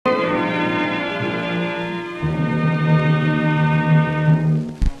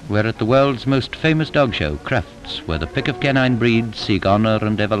We're at the world's most famous dog show, Crufts, where the pick of canine breeds seek honour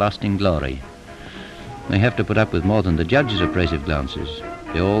and everlasting glory. They have to put up with more than the judges' appraisive glances,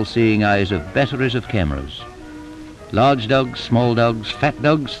 the all-seeing eyes of batteries of cameras. Large dogs, small dogs, fat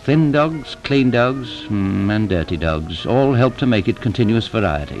dogs, thin dogs, clean dogs, and dirty dogs, all help to make it continuous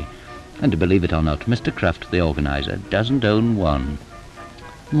variety. And to believe it or not, Mr. Cruft, the organiser, doesn't own one.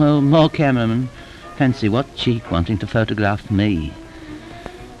 Well, more cameramen. Fancy what cheek wanting to photograph me.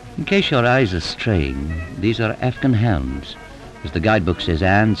 In case your eyes are straying, these are Afghan hounds. As the guidebook says,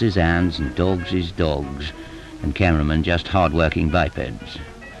 hands is hands and dogs is dogs, and cameramen just hard-working bipeds.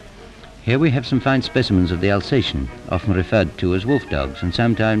 Here we have some fine specimens of the Alsatian, often referred to as wolf dogs, and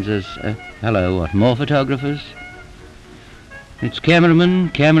sometimes as, hello, what, more photographers? It's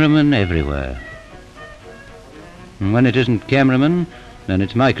cameramen everywhere. And when it isn't cameramen, then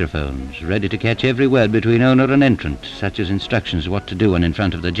it's microphones, ready to catch every word between owner and entrant, such as instructions what to do when in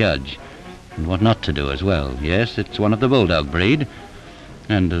front of the judge, and what not to do as well. Yes, it's one of the Bulldog breed,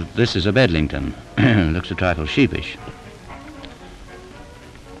 and this is a Bedlington. Looks a trifle sheepish.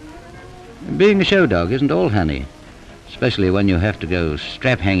 Being a show dog isn't all honey, especially when you have to go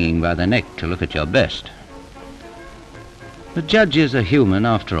strap-hanging by the neck to look at your best. The judges are human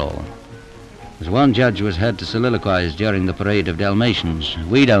after all. As one judge was heard to soliloquize during the parade of Dalmatians,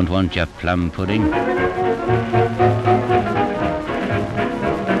 "We don't want your plum pudding."